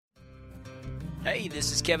Hey,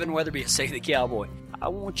 this is Kevin Weatherby, Say the Cowboy. I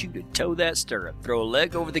want you to toe that stirrup, throw a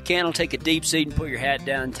leg over the cantle, take a deep seat, and put your hat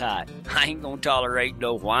down tight. I ain't gonna tolerate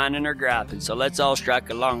no whining or griping, so let's all strike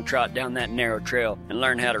a long trot down that narrow trail and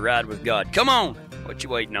learn how to ride with God. Come on! What you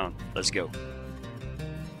waiting on? Let's go.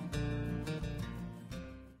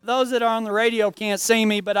 Those that are on the radio can't see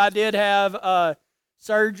me, but I did have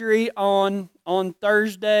surgery on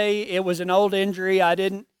Thursday. It was an old injury. I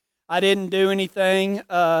didn't do anything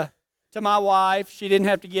to my wife. She didn't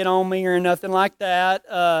have to get on me or nothing like that.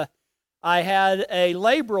 I had a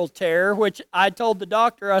labral tear, which I told the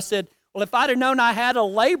doctor, I said, well, if I'd have known I had a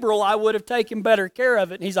labral, I would have taken better care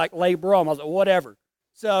of it. And he's like, labrum. I was like, whatever.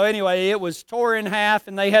 So anyway, it was tore in half,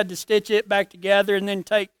 and they had to stitch it back together and then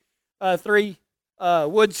take 3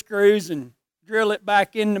 wood screws and drill it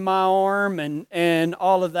back into my arm and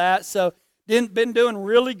all of that. So been doing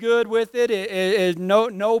really good with it. It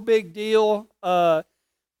no big deal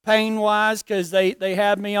pain-wise, because they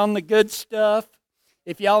had me on the good stuff.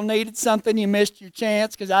 If y'all needed something, you missed your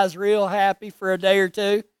chance, because I was real happy for a day or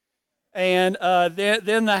two. And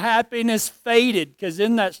then the happiness faded, because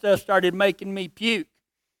then that stuff started making me puke.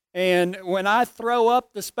 And when I throw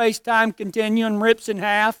up, the space-time continuum rips in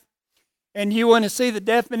half, and you want to see the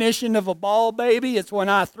definition of a ball baby, it's when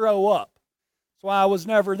I throw up. That's why I was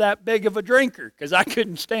never that big of a drinker, because I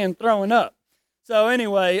couldn't stand throwing up. So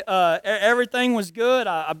anyway, everything was good.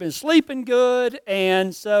 I've been sleeping good,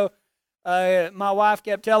 and so my wife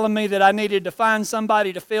kept telling me that I needed to find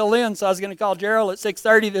somebody to fill in, so I was going to call Gerald at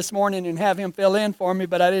 6:30 this morning and have him fill in for me,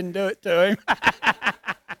 but I didn't do it to him.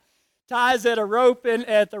 Ty's at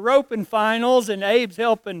the roping finals, and Abe's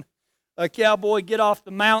helping a cowboy get off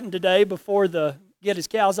the mountain today get his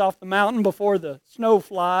cows off the mountain before the snow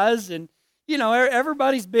flies, and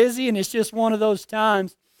everybody's busy, and it's just one of those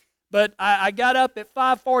times. But I got up at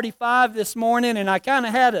 5:45 this morning, and I kind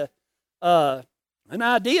of had an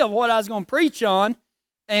idea of what I was going to preach on,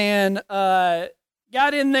 and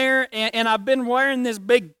got in there, and I've been wearing this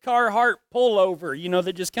big Carhartt pullover,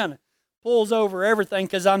 that just kind of pulls over everything,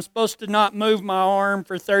 because I'm supposed to not move my arm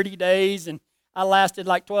for 30 days, and I lasted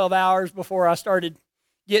like 12 hours before I started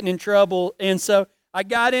getting in trouble. And so I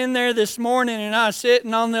got in there this morning, and I was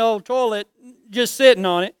sitting on the old toilet, just sitting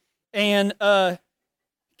on it, and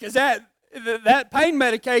because that pain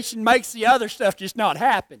medication makes the other stuff just not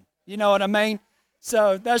happen. You know what I mean?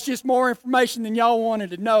 So that's just more information than y'all wanted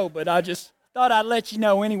to know, but I just thought I'd let you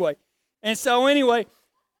know anyway. And so anyway,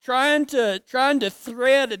 trying to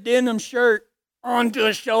thread a denim shirt onto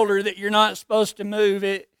a shoulder that you're not supposed to move.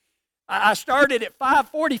 I started at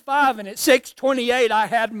 5:45, and at 6:28 I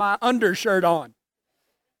had my undershirt on.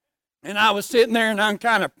 And I was sitting there, and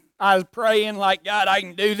I was praying like, God, I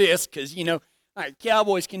can do this, because, like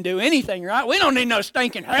cowboys can do anything, right? We don't need no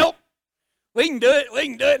stinking help. We can do it,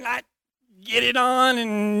 and I get it on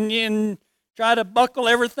and try to buckle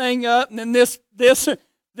everything up, and then this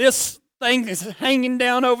thing is hanging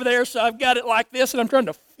down over there, so I've got it like this, and I'm trying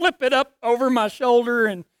to flip it up over my shoulder.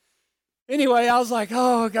 And anyway, I was like,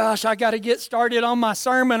 oh gosh, I got to get started on my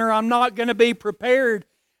sermon, or I'm not going to be prepared.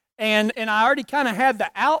 And I already kind of had the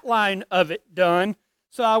outline of it done,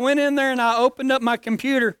 so I went in there and I opened up my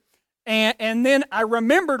computer, and then I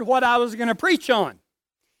remembered what I was going to preach on.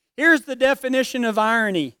 Here's the definition of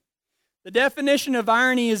irony. The definition of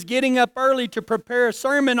irony is getting up early to prepare a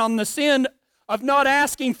sermon on the sin of not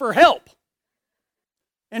asking for help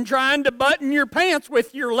and trying to button your pants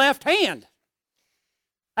with your left hand.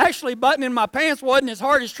 Actually, buttoning my pants wasn't as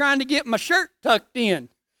hard as trying to get my shirt tucked in,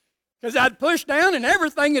 because I'd push down and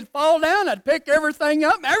everything would fall down. I'd pick everything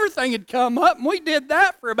up and everything would come up, and we did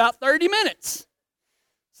that for about 30 minutes.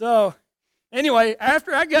 So anyway,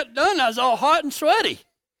 after I got done, I was all hot and sweaty.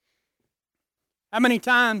 How many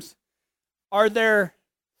times are there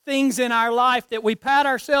things in our life that we pat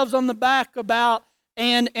ourselves on the back about,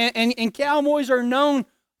 and cowboys are known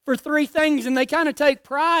for 3 things, and they kind of take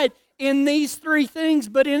pride in these 3 things,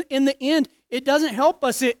 but in the end, it doesn't help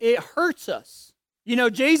us. It hurts us.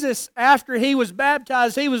 Jesus, after he was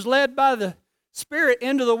baptized, he was led by the Spirit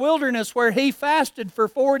into the wilderness, where he fasted for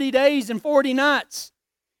 40 days and 40 nights.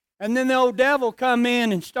 And then the old devil come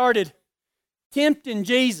in and started tempting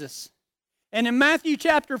Jesus. And in Matthew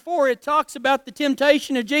chapter 4, it talks about the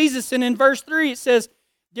temptation of Jesus. And in verse 3, it says,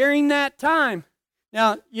 during that time.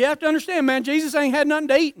 Now, you have to understand, man, Jesus ain't had nothing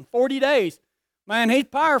to eat in 40 days. Man, he's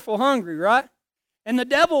powerful hungry, right? And the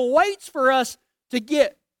devil waits for us to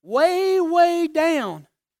get way, way down.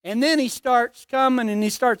 And then he starts coming and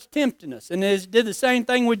he starts tempting us. And he did the same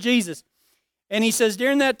thing with Jesus. And he says,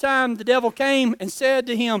 during that time, the devil came and said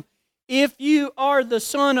to him, if you are the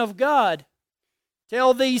Son of God,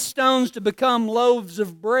 tell these stones to become loaves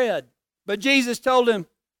of bread. But Jesus told him,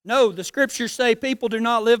 no, the scriptures say people do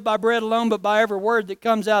not live by bread alone, but by every word that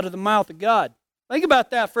comes out of the mouth of God. Think about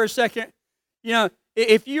that for a second. You know,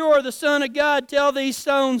 if you are the Son of God, tell these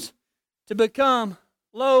stones to become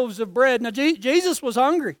loaves of bread. Now, Jesus was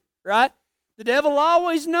hungry, right? The devil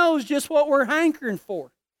always knows just what we're hankering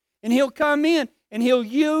for. And he'll come in and he'll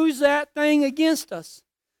use that thing against us.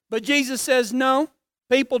 But Jesus says, no,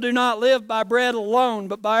 people do not live by bread alone,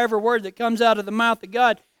 but by every word that comes out of the mouth of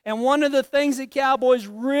God. And one of the things that cowboys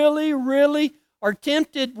really, really are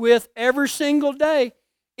tempted with every single day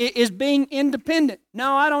is being independent.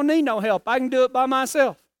 No, I don't need no help. I can do it by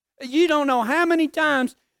myself. You don't know how many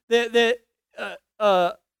times that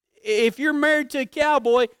if you're married to a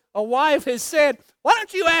cowboy, a wife has said, why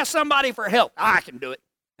don't you ask somebody for help? I can do it.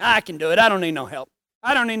 I can do it. I don't need no help.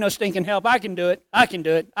 I don't need no stinking help. I can do it. I can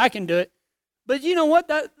do it. I can do it. But you know what?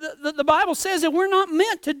 The Bible says that we're not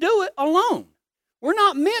meant to do it alone. We're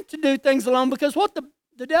not meant to do things alone, because what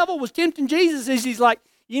the devil was tempting Jesus is he's like,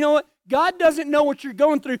 you know what? God doesn't know what you're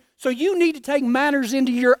going through, so you need to take matters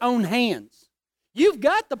into your own hands. You've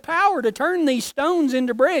got the power to turn these stones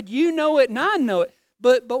into bread. You know it and I know it.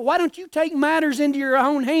 But why don't you take matters into your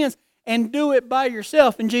own hands and do it by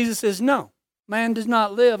yourself? And Jesus says, no, man does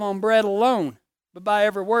not live on bread alone, but by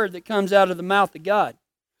every word that comes out of the mouth of God.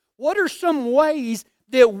 What are some ways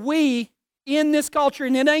that we in this culture,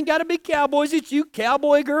 and it ain't got to be cowboys, it's you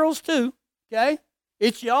cowboy girls too, okay?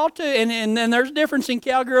 It's y'all too, and then there's a difference in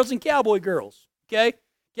cowgirls and cowboy girls, okay?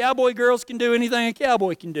 Cowboy girls can do anything a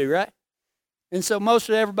cowboy can do, right? And so most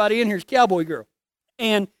of everybody in here is cowboy girl.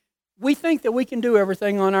 And we think that we can do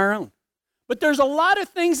everything on our own. But there's a lot of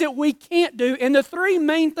things that we can't do, and the three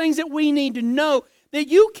main things that we need to know that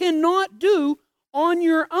you cannot do on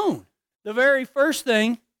your own. The very first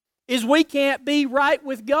thing is we can't be right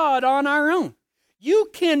with God on our own. You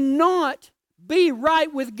cannot be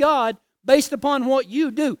right with God based upon what you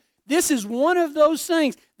do. This is one of those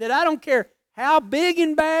things that I don't care how big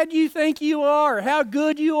and bad you think you are, or how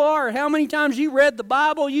good you are, or how many times you read the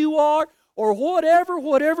Bible you are, or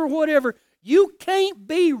whatever. You can't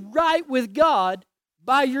be right with God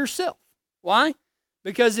by yourself. Why?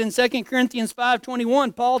 Because in 2 Corinthians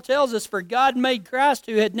 5:21, Paul tells us, for God made Christ,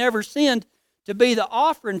 who had never sinned, to be the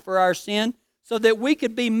offering for our sin, so that we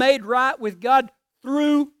could be made right with God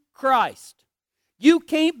through Christ. You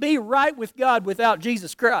can't be right with God without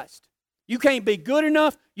Jesus Christ. You can't be good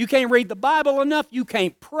enough. You can't read the Bible enough. You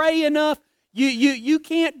can't pray enough. You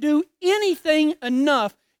can't do anything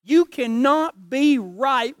enough. You cannot be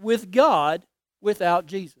right with God without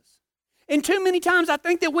Jesus. And too many times I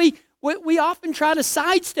think that we often try to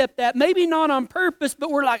sidestep that, maybe not on purpose,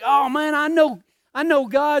 but we're like, oh man, I know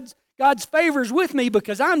God's favor's with me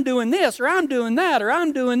because I'm doing this, or I'm doing that, or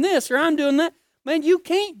I'm doing this, or I'm doing that. Man, you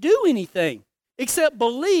can't do anything except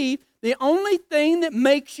believe the only thing that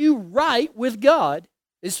makes you right with God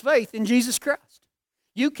is faith in Jesus Christ.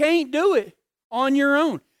 You can't do it on your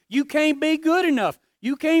own. You can't be good enough.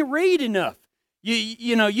 You can't read enough.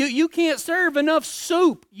 You can't serve enough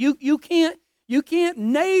soup. You can't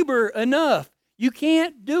neighbor enough. You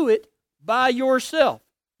can't do it by yourself.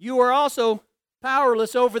 You are also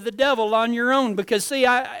powerless over the devil on your own, because see,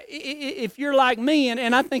 if you're like me,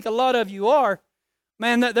 and I think a lot of you are,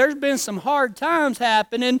 man, there's been some hard times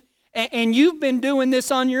happening, and you've been doing this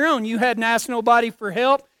on your own. You hadn't asked nobody for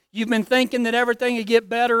help. You've been thinking that everything would get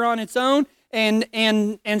better on its own, and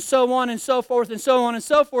so on and so forth, and so on and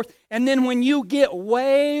so forth. And then when you get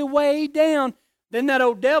way, way down, then that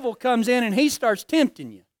old devil comes in and he starts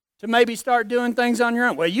tempting you to maybe start doing things on your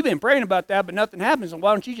own. Well, you've been praying about that, but nothing happens, and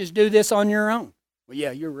why don't you just do this on your own? Well,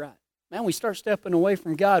 yeah, you're right. Man, we start stepping away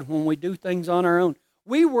from God when we do things on our own.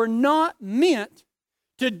 We were not meant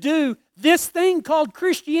to do this thing called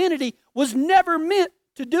Christianity, was never meant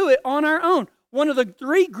to do it on our own. One of the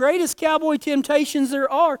three greatest cowboy temptations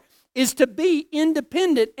there are is to be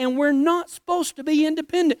independent, and we're not supposed to be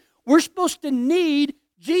independent. We're supposed to need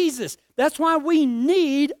Jesus. That's why we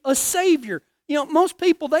need a Savior. You know, most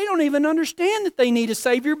people, they don't even understand that they need a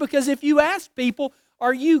Savior, because if you ask people,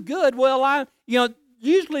 are you good? Well,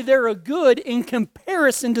 usually they're a good in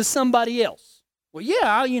comparison to somebody else. Well, yeah,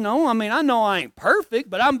 I know I ain't perfect,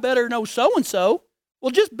 but I'm better than so-and-so.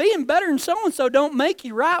 Well, just being better than so-and-so don't make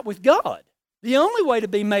you right with God. The only way to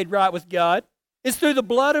be made right with God is through the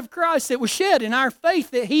blood of Christ that was shed in our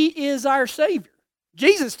faith that He is our Savior.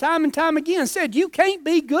 Jesus, time and time again, said, you can't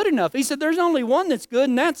be good enough. He said, there's only one that's good,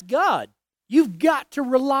 and that's God. You've got to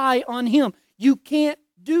rely on Him. You can't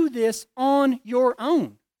do this on your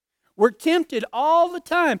own. We're tempted all the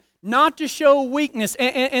time not to show weakness,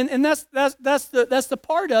 and that's the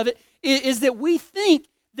part of it, is that we think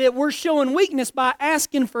that we're showing weakness by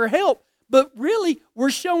asking for help. But really, we're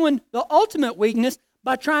showing the ultimate weakness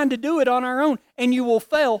by trying to do it on our own. And you will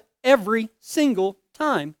fail every single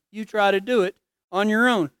time you try to do it on your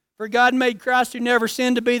own. For God made Christ who never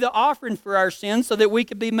sinned to be the offering for our sins so that we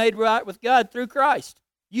could be made right with God through Christ.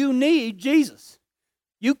 You need Jesus.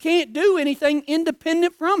 You can't do anything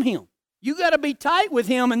independent from Him. You got to be tight with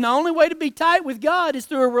Him, and the only way to be tight with God is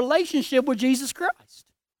through a relationship with Jesus Christ.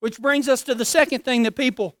 Which brings us to the second thing that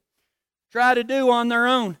people try to do on their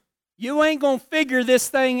own. You ain't going to figure this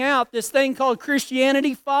thing out, this thing called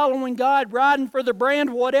Christianity, following God, riding for the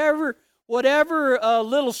brand, whatever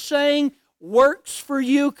little saying works for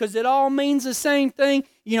you, because it all means the same thing.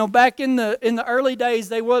 You know, back in the early days,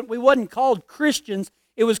 we wasn't called Christians.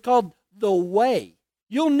 It was called the way.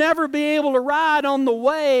 You'll never be able to ride on the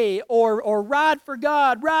way or ride for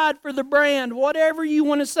God, ride for the brand, whatever you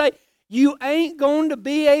want to say. You ain't going to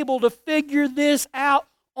be able to figure this out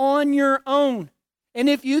on your own. And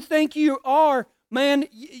if you think you are, man,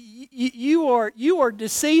 you are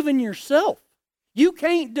deceiving yourself. You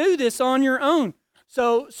can't do this on your own.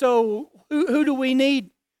 So who do we need?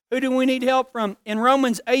 Who do we need help from? In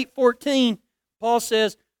Romans 8:14, Paul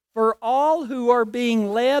says, "For all who are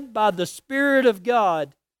being led by the Spirit of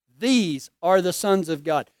God, these are the sons of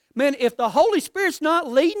God." Man, if the Holy Spirit's not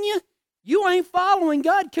leading you, you ain't following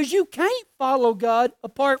God, because you can't follow God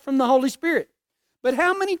apart from the Holy Spirit. But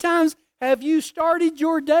how many times have you started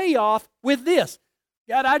your day off with this?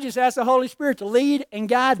 God, I just ask the Holy Spirit to lead and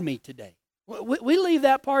guide me today. We leave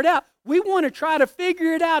that part out. We want to try to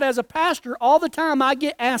figure it out. As a pastor, all the time I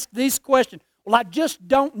get asked this question. Well, I just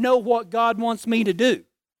don't know what God wants me to do.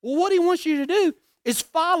 Well, what He wants you to do is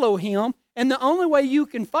follow Him, and the only way you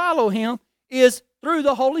can follow Him is through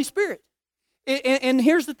the Holy Spirit. And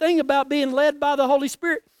here's the thing about being led by the Holy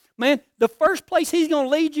Spirit. Man, the first place He's going to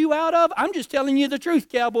lead you out of, I'm just telling you the truth,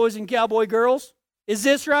 cowboys and cowboy girls, is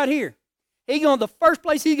this right here. The first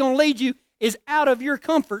place He's going to lead you is out of your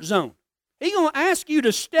comfort zone. He's going to ask you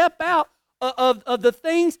to step out of the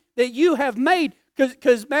things that you have made.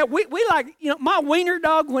 Because, man, we like, my wiener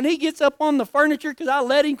dog, when he gets up on the furniture, because I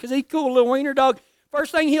let him, because he's a cool little wiener dog,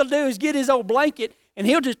 first thing he'll do is get his old blanket, and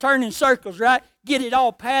he'll just turn in circles, right? Get it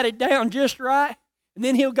all patted down just right, and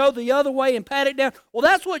then he'll go the other way and pat it down. Well,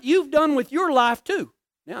 that's what you've done with your life, too.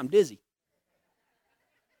 Now I'm dizzy.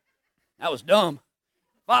 That was dumb.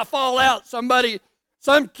 If I fall out,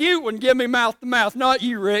 some cute one give me mouth to mouth, not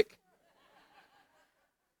you, Rick.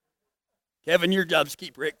 Kevin, your job's to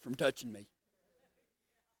keep Rick from touching me.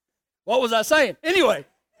 What was I saying? Anyway,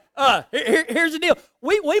 here's the deal.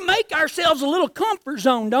 We make ourselves a little comfort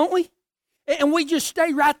zone, don't we? And we just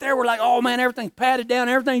stay right there. We're like, oh, man, everything's patted down,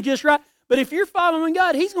 everything's just right. But if you're following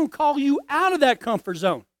God, He's going to call you out of that comfort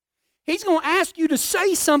zone. He's going to ask you to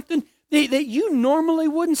say something that you normally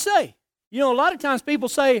wouldn't say. A lot of times people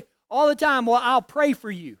say all the time, well, I'll pray for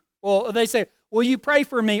you. Well, they say, will you pray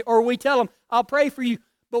for me? Or we tell them, I'll pray for you.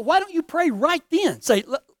 But why don't you pray right then? Say,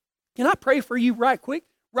 can I pray for you right quick?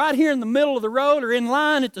 Right here in the middle of the road, or in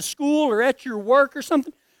line at the school, or at your work or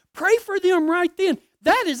something. Pray for them right then.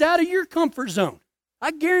 That is out of your comfort zone.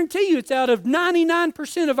 I guarantee you it's out of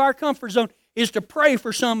 99% of our comfort zone is to pray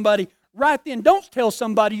for somebody right then. Don't tell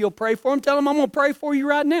somebody you'll pray for them. Tell them I'm going to pray for you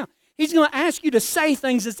right now. He's going to ask you to say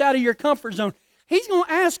things that's out of your comfort zone. He's going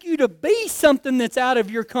to ask you to be something that's out of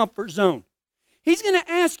your comfort zone. He's going to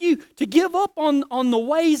ask you to give up on the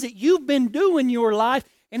ways that you've been doing your life,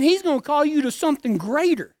 and He's going to call you to something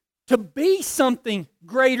greater, to be something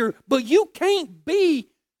greater. But you can't be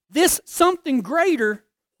this something greater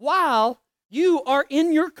while you are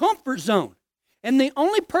in your comfort zone. And the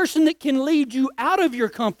only person that can lead you out of your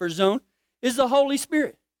comfort zone is the Holy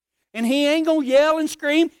Spirit. And He ain't going to yell and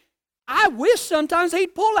scream. I wish sometimes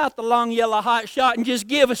He'd pull out the long yellow hot shot and just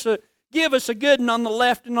give us a good one on the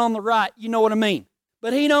left and on the right. You know what I mean?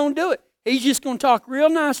 But He don't do it. He's just going to talk real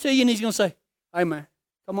nice to you, and He's going to say, hey, man,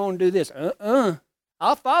 come on and do this.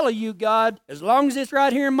 I'll follow you, God, as long as it's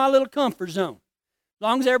right here in my little comfort zone. As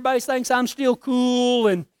long as everybody thinks I'm still cool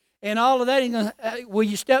and all of that. He's going to, will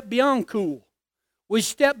you step beyond cool? Will you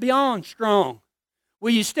step beyond strong?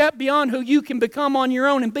 Will you step beyond who you can become on your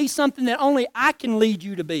own and be something that only I can lead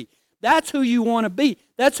you to be? That's who you want to be.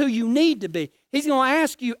 That's who you need to be. He's going to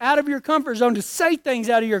ask you out of your comfort zone to say things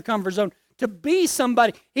out of your comfort zone, to be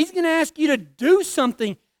somebody. He's going to ask you to do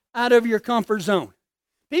something out of your comfort zone.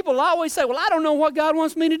 People always say, well, I don't know what God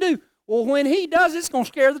wants me to do. Well, when He does, it's going to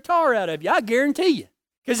scare the tar out of you. I guarantee you.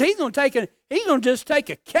 Because He's going to just take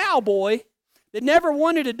a cowboy that never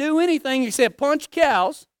wanted to do anything except punch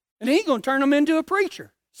cows, and He's going to turn them into a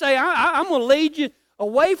preacher. Say, I'm going to lead you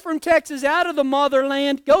away from Texas, out of the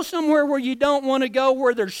motherland, go somewhere where you don't want to go,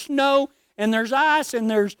 where there's snow and there's ice and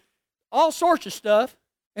there's all sorts of stuff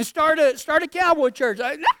and start a cowboy church.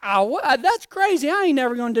 That's crazy. I ain't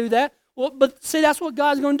never going to do that. Well, but see, that's what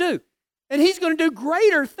God's going to do. And He's going to do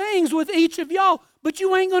greater things with each of y'all, but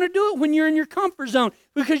you ain't going to do it when you're in your comfort zone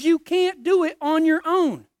because you can't do it on your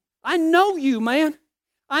own. I know you, man.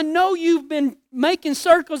 I know you've been making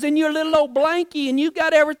circles in your little old blankie and you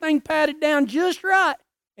got everything patted down just right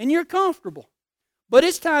and you're comfortable. But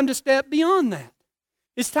it's time to step beyond that.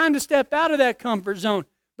 It's time to step out of that comfort zone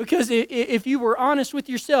because if you were honest with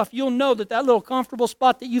yourself, you'll know that little comfortable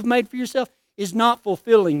spot that you've made for yourself is not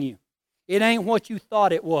fulfilling you. It ain't what you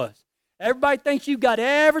thought it was. Everybody thinks you've got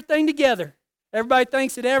everything together. Everybody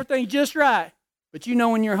thinks that everything's just right. But you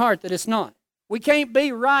know in your heart that it's not. We can't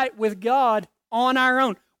be right with God on our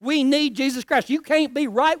own. We need Jesus Christ. You can't be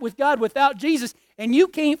right with God without Jesus, and you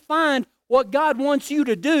can't find what God wants you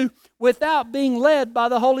to do without being led by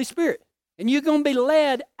the Holy Spirit. And you're going to be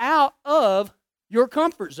led out of your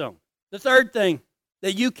comfort zone. The third thing,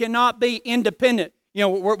 that you cannot be independent. You know,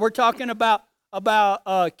 we're talking about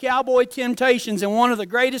cowboy temptations, and one of the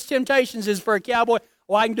greatest temptations is for a cowboy,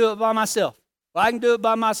 well, I can do it by myself. Well, I can do it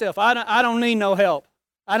by myself. I don't need no help.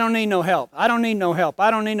 I don't need no help. I don't need no help. I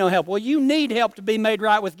don't need no help. Well, you need help to be made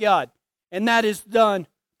right with God, and that is done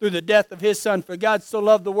through the death of His Son. For God so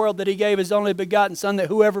loved the world that He gave His only begotten Son, that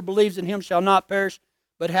whoever believes in Him shall not perish,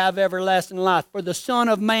 but have everlasting life. For the Son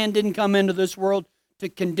of Man didn't come into this world to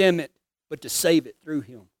condemn it, but to save it through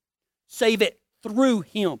Him. Save it through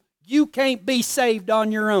Him. You can't be saved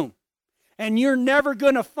on your own. And you're never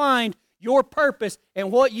going to find your purpose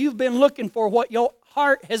and what you've been looking for, what your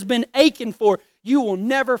heart has been aching for. You will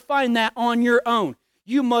never find that on your own.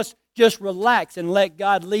 You must just relax and let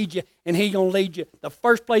God lead you, and He's going to lead you. The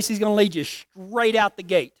first place He's going to lead you is straight out the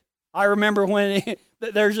gate. I remember when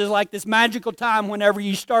there's just like this magical time whenever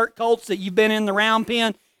you start colts that you've been in the round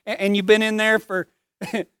pen and you've been in there for,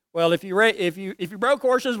 well, if you broke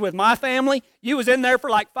horses with my family, you was in there for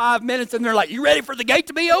like 5 minutes and they're like, you ready for the gate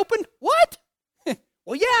to be opened? What?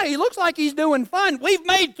 Well, yeah, he looks like he's doing fine. We've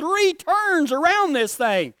made 3 turns around this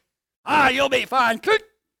thing. You'll be fine.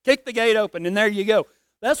 Kick the gate open, and there you go.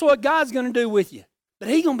 That's what God's going to do with you. But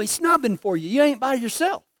He's going to be snubbing for you. You ain't by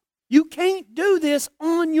yourself. You can't do this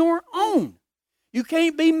on your own. You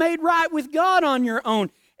can't be made right with God on your own.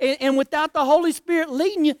 And without the Holy Spirit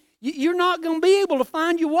leading you, you're not going to be able to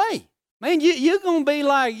find your way. Man, you're going to be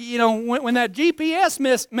like, you know, when that GPS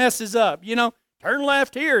messes up, you know, turn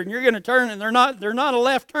left here, and you're going to turn, and they're not a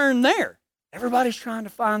left turn there. Everybody's trying to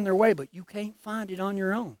find their way, but you can't find it on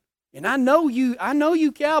your own. And I know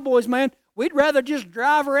you cowboys, man. We'd rather just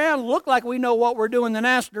drive around and look like we know what we're doing than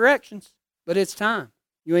ask directions. But it's time.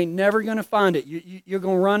 You ain't never going to find it. You're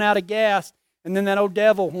going to run out of gas, and then that old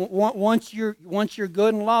devil, once you're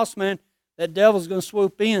good and lost, man, that devil's going to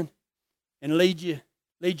swoop in and lead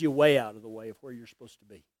you way out of the way of where you're supposed to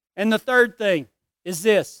be. And the third thing is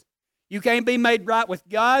this. You can't be made right with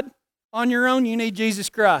God on your own. You need Jesus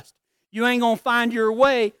Christ. You ain't going to find your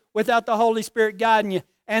way without the Holy Spirit guiding you.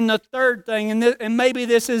 And the third thing, and maybe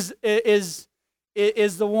this is the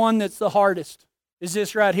one that's the hardest, is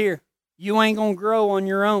this right here. You ain't going to grow on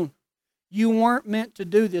your own. You weren't meant to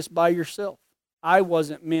do this by yourself. I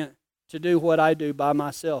wasn't meant to do what I do by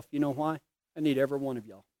myself. You know why? I need every one of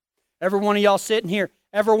y'all. Every one of y'all sitting here,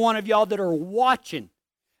 every one of y'all that are watching,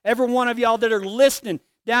 every one of y'all that are listening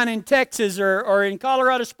down in Texas or in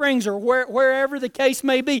Colorado Springs or wherever the case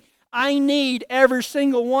may be. I need every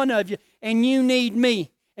single one of you, and you need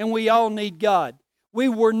me, and we all need God. We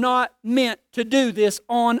were not meant to do this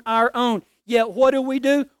on our own. Yet what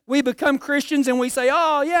do? We become Christians and we say,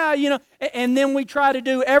 oh, yeah, you know, and then we try to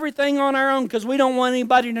do everything on our own because we don't want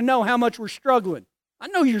anybody to know how much we're struggling. I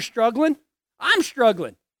know you're struggling. I'm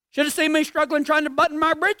struggling. Should have seen me struggling trying to button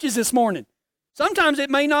my britches this morning. Sometimes it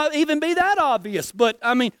may not even be that obvious, but,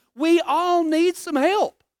 I mean, we all need some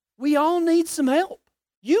help. We all need some help.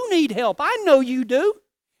 You need help. I know you do.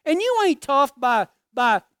 And you ain't tough by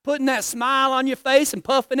putting that smile on your face and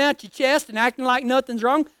puffing out your chest and acting like nothing's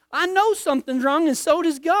wrong. I know something's wrong, and so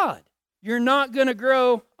does God. You're not going to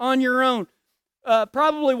grow on your own.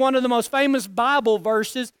 Probably one of the most famous Bible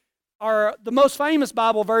verses are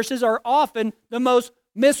often the most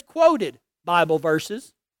misquoted Bible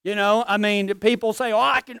verses. You know, I mean, people say,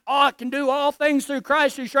 I can do all things through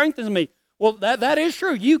Christ who strengthens me. Well, that is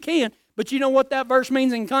true. You can. But you know what that verse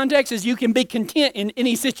means in context is you can be content in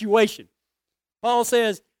any situation. Paul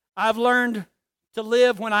says, I've learned to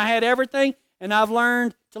live when I had everything, and I've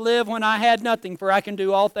learned to live when I had nothing, for I can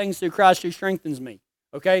do all things through Christ who strengthens me.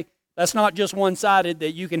 Okay? That's not just one-sided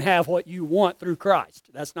that you can have what you want through Christ.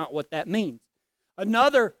 That's not what that means.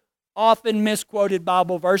 Another often misquoted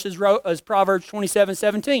Bible verse is Proverbs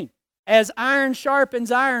 27:17. As iron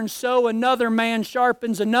sharpens iron, so another man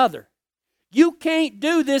sharpens another. You can't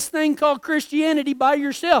do this thing called Christianity by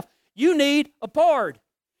yourself. You need a pard.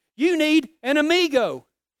 You need an amigo.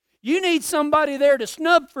 You need somebody there to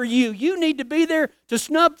snub for you. You need to be there to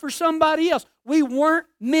snub for somebody else. We weren't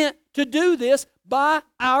meant to do this by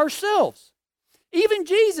ourselves. Even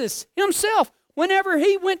Jesus himself, whenever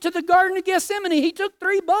he went to the Garden of Gethsemane, he took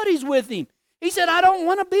 3 buddies with him. He said, I don't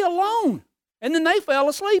want to be alone. And then they fell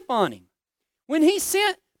asleep on him. When he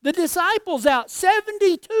sent the disciples out,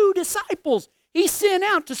 72 disciples, he sent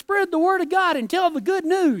out to spread the word of God and tell the good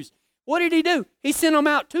news. What did he do? He sent them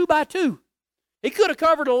out 2 by 2. He could have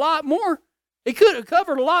covered a lot more. He could have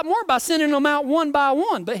covered a lot more by sending them out 1 by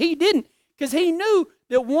 1, but he didn't, because he knew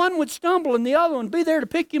that one would stumble and the other one would be there to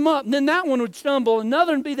pick him up, and then that one would stumble and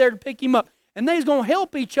another one would be there to pick him up. And they was going to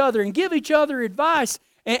help each other and give each other advice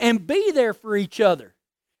and be there for each other.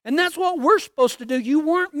 And that's what we're supposed to do. You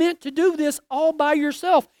weren't meant to do this all by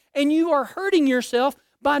yourself, and you are hurting yourself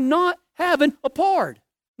by not having a pard,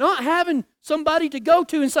 not having somebody to go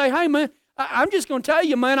to and say, hey, man, I'm just going to tell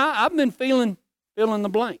you, man, I've been feeling fill in the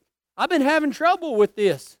blank. I've been having trouble with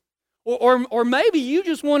this. Or maybe you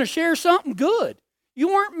just want to share something good. You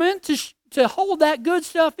weren't meant to hold that good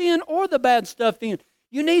stuff in or the bad stuff in.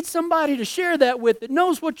 You need somebody to share that with that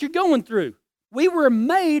knows what you're going through. We were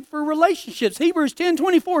made for relationships. Hebrews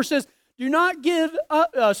 10:24 says, do not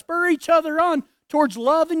spur each other on towards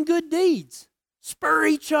love and good deeds. Spur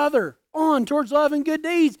each other on towards love and good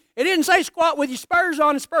deeds. It didn't say squat with your spurs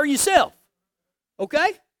on and spur yourself.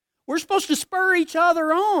 Okay? We're supposed to spur each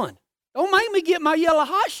other on. Don't make me get my yellow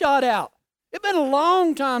hot shot out. It's been a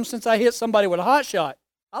long time since I hit somebody with a hot shot.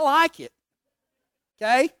 I like it.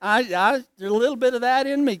 Okay? There's a little bit of that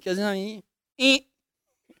in me because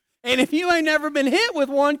and if you ain't never been hit with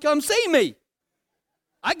one, come see me.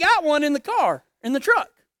 I got one in the car, in the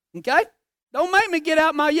truck. Okay? Don't make me get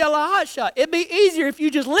out my yellow hot shot. It'd be easier if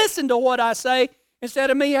you just listen to what I say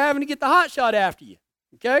instead of me having to get the hot shot after you.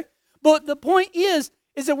 Okay? But the point is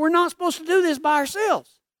that we're not supposed to do this by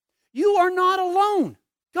ourselves. You are not alone.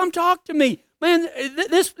 Come talk to me. Man,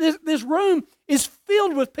 this room is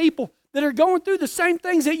filled with people that are going through the same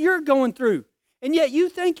things that you're going through. And yet you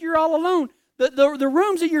think you're all alone. The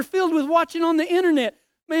rooms that you're filled with watching on the internet,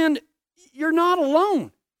 man, you're not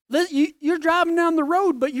alone. You're driving down the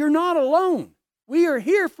road, but you're not alone. We are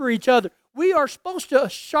here for each other. We are supposed to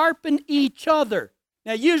sharpen each other.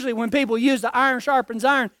 Now, usually when people use the iron sharpens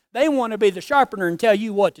iron, they want to be the sharpener and tell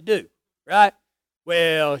you what to do, right?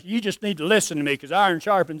 Well, you just need to listen to me because iron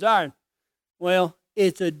sharpens iron. Well,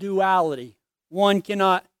 it's a duality. One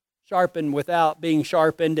cannot sharpen without being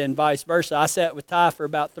sharpened and vice versa. I sat with Ty for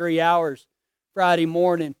about 3 hours Friday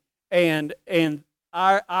morning, and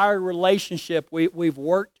our relationship, we've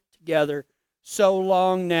worked together so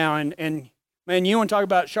long now, and man, you want to talk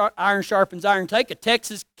about iron sharpens iron. Take a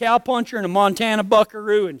Texas cowpuncher and a Montana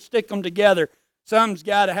buckaroo and stick them together. Something's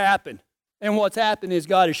got to happen. And what's happened is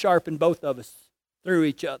God has sharpened both of us through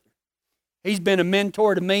each other. He's been a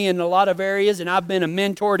mentor to me in a lot of areas, and I've been a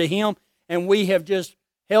mentor to him, and we have just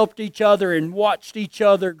helped each other and watched each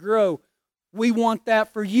other grow. We want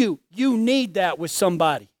that for you. You need that with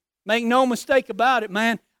somebody. Make no mistake about it,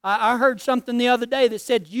 man. I heard something the other day that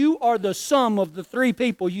said you are the sum of the 3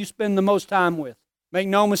 people you spend the most time with. Make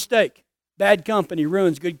no mistake. Bad company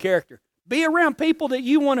ruins good character. Be around people that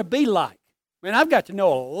you want to be like. Man, I've got to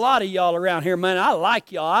know a lot of y'all around here, man. I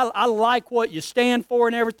like y'all. I like what you stand for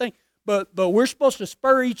and everything. But we're supposed to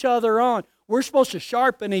spur each other on. We're supposed to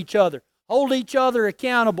sharpen each other, hold each other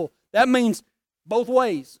accountable. That means both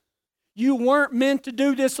ways. You weren't meant to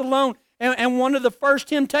do this alone. And one of the first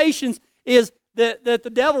temptations is that the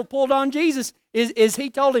devil pulled on Jesus is he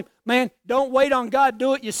told him, man, don't wait on God,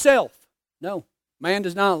 do it yourself. No, man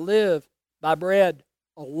does not live by bread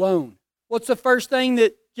alone. What's the first thing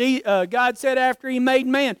that God said after he made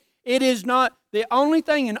man? It is not the only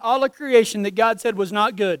thing in all of creation that God said was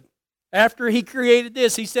not good. After he created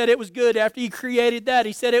this, he said it was good. After he created that,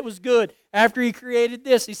 he said it was good. After he created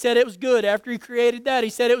this, he said it was good. After he created that, he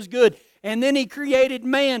said it was good. And then he created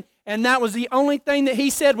man, and that was the only thing that he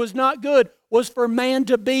said was not good, was for man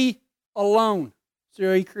to be alone.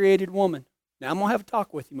 So he created woman. Now I'm going to have a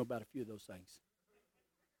talk with him about a few of those things.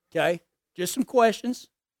 Okay? Just some questions.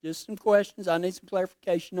 I need some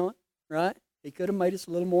clarification on it, right? He could have made us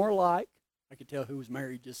a little more alike. I could tell who was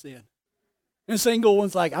married just then. And the single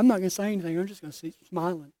one's like, I'm not going to say anything. I'm just going to see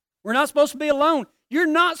smiling. We're not supposed to be alone. You're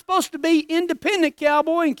not supposed to be independent,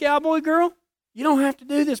 cowboy and cowboy girl. You don't have to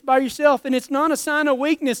do this by yourself. And it's not a sign of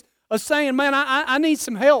weakness of saying, man, I need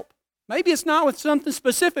some help. Maybe it's not with something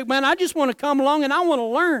specific. Man, I just want to come along and I want to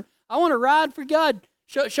learn. I want to ride for God.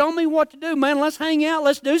 Show me what to do, man. Let's hang out.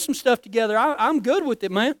 Let's do some stuff together. I'm good with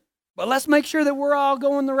it, man. But let's make sure that we're all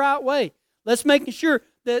going the right way. Let's make sure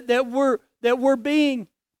that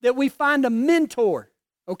we find a mentor.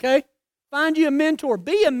 Okay? Find you a mentor.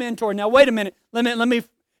 Be a mentor. Now, wait a minute. Let me.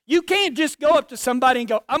 You can't just go up to somebody and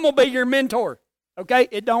go, I'm going to be your mentor. Okay?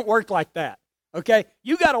 It don't work like that. Okay?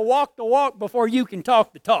 You got to walk the walk before you can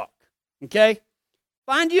talk the talk. Okay?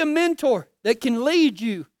 Find you a mentor that can lead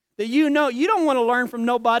you, that you know. You don't want to learn from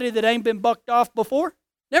nobody that ain't been bucked off before.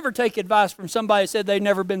 Never take advice from somebody that said they've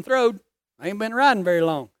never been throwed. They ain't been riding very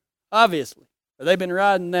long, obviously. Or they've been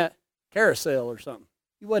riding that carousel or something.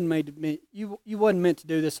 You wasn't meant to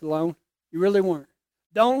do this alone. You really weren't.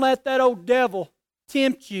 Don't let that old devil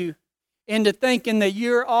tempt you into thinking that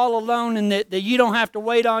you're all alone and that you don't have to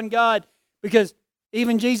wait on God. Because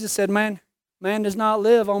even Jesus said, man does not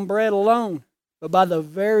live on bread alone, but by the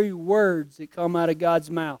very words that come out of God's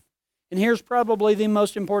mouth. And here's probably the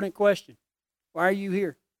most important question. Why are you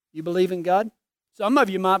here? You believe in God? Some of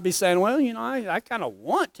you might be saying, well, I kind of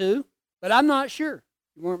want to, but I'm not sure.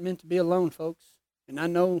 You weren't meant to be alone, folks. And I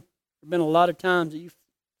know there have been a lot of times that you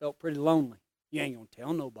felt pretty lonely. You ain't going to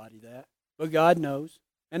tell nobody that. But God knows,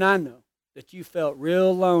 and I know, that you felt real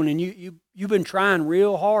alone, and you've been trying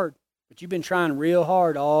real hard, but you've been trying real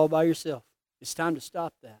hard all by yourself. It's time to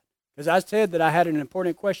stop that. Because I said that I had an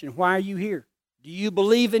important question. Why are you here? Do you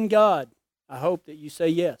believe in God? I hope that you say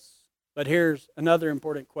yes. But here's another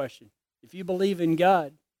important question. If you believe in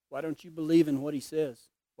God, why don't you believe in what He says?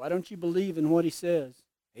 Why don't you believe in what He says?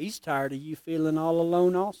 He's tired of you feeling all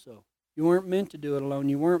alone also. You weren't meant to do it alone.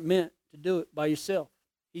 You weren't meant to do it by yourself.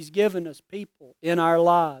 He's given us people in our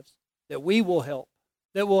lives that we will help,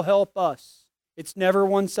 that will help us. It's never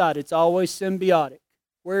one-sided. It's always symbiotic.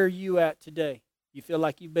 Where are you at today? You feel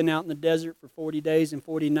like you've been out in the desert for 40 days and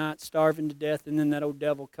 40 nights, starving to death, and then that old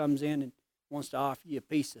devil comes in and wants to offer you a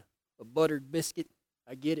piece of a buttered biscuit.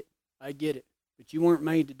 I get it. But you weren't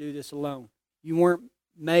made to do this alone. You weren't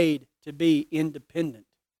made to be independent.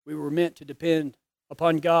 We were meant to depend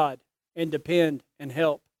upon God and depend and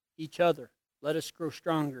help each other. Let us grow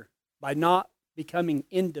stronger by not becoming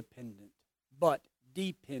independent, but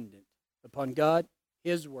dependent upon God,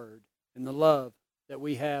 His Word, and the love that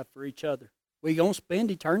we have for each other. We're going to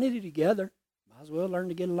spend eternity together. Might as well learn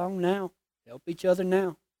to get along now. Help each other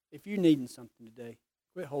now. If you're needing something today,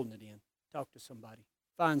 quit holding it in. Talk to somebody.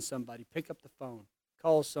 Find somebody. Pick up the phone.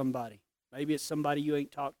 Call somebody. Maybe it's somebody you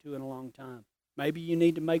ain't talked to in a long time. Maybe you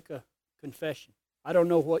need to make a confession. I don't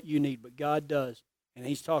know what you need, but God does, and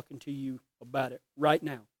He's talking to you about it right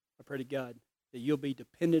now. I pray to God that you'll be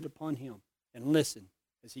dependent upon Him and listen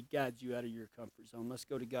as He guides you out of your comfort zone. Let's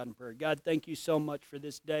go to God in prayer. God, thank you so much for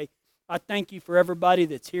this day. I thank you for everybody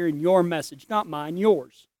that's hearing your message, not mine,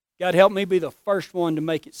 yours. God, help me be the first one to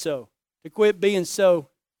make it so, to quit being so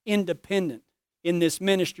independent in this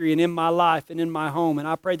ministry and in my life and in my home. And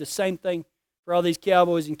I pray the same thing for all these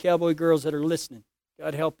cowboys and cowboy girls that are listening.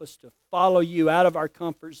 God, help us to follow you out of our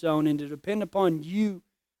comfort zone and to depend upon you,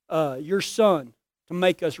 your Son, to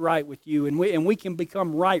make us right with you. And we can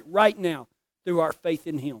become right now through our faith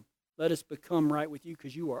in Him. Let us become right with you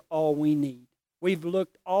because you are all we need. We've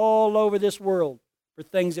looked all over this world for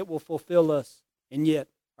things that will fulfill us, and yet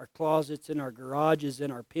our closets and our garages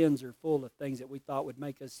and our pens are full of things that we thought would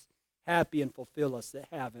make us happy and fulfill us that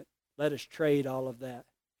haven't. Let us trade all of that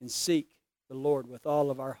and seek the Lord with all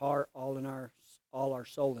of our heart, all our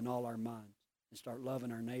soul, and all our mind, and start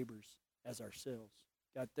loving our neighbors as ourselves.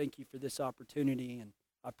 God, thank you for this opportunity, and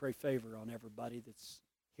I pray favor on everybody that's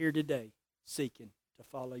here today seeking to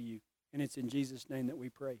follow you. And it's in Jesus' name that we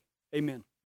pray. Amen.